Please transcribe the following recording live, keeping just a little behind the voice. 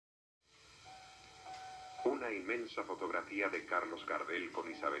Una inmensa fotografía de Carlos Gardel con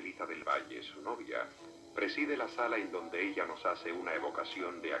Isabelita del Valle, su novia, preside la sala en donde ella nos hace una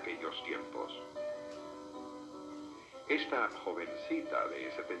evocación de aquellos tiempos. Esta jovencita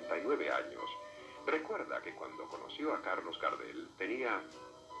de 79 años recuerda que cuando conoció a Carlos Gardel tenía...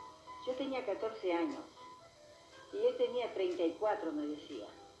 Yo tenía 14 años y él tenía 34, me decía.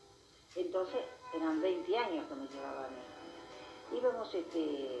 Entonces eran 20 años que me llevaba a mí. Íbamos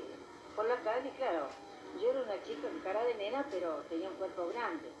por la calle, claro. Yo era una chica con cara de nena, pero tenía un cuerpo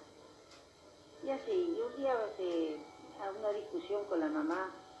grande. Y así, y un día a una discusión con la mamá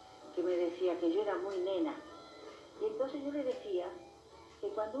que me decía que yo era muy nena. Y entonces yo le decía que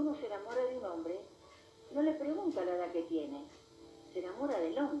cuando uno se enamora de un hombre, no le pregunta la edad que tiene, se enamora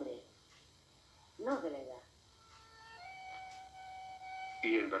del hombre, no de la edad.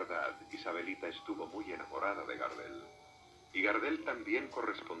 Y en verdad, Isabelita estuvo muy enamorada de Gardel. Y Gardel también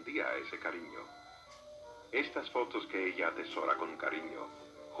correspondía a ese cariño. Estas fotos que ella atesora con cariño,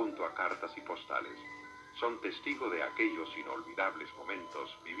 junto a cartas y postales, son testigo de aquellos inolvidables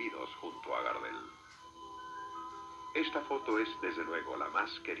momentos vividos junto a Gardel. Esta foto es, desde luego, la más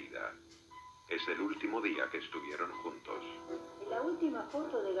querida. Es el último día que estuvieron juntos. La última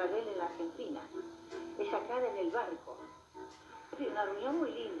foto de Gardel en la Argentina es sacada en el barco. Es una reunión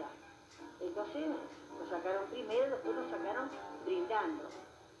muy linda. Entonces lo sacaron primero, después lo sacaron brindando.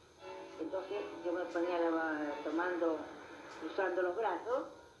 Entonces yo me ponía cruzando los brazos,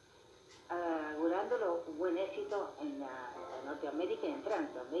 augurándolo un buen éxito en Norteamérica y en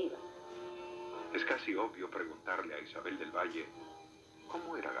Francia, donde iba. Es casi obvio preguntarle a Isabel del Valle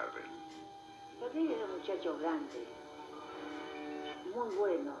cómo era Gardel. Gardel era un muchacho grande, muy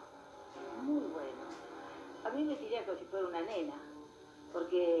bueno, muy bueno. A mí me tiraba como si fuera una nena,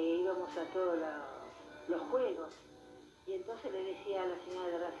 porque íbamos a todos los juegos. Y entonces le decía a la señora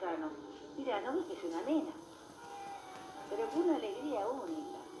de Razano, mira, no ves que es una nena, pero con una alegría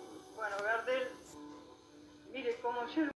única. Bueno, Gardel, mire, como yo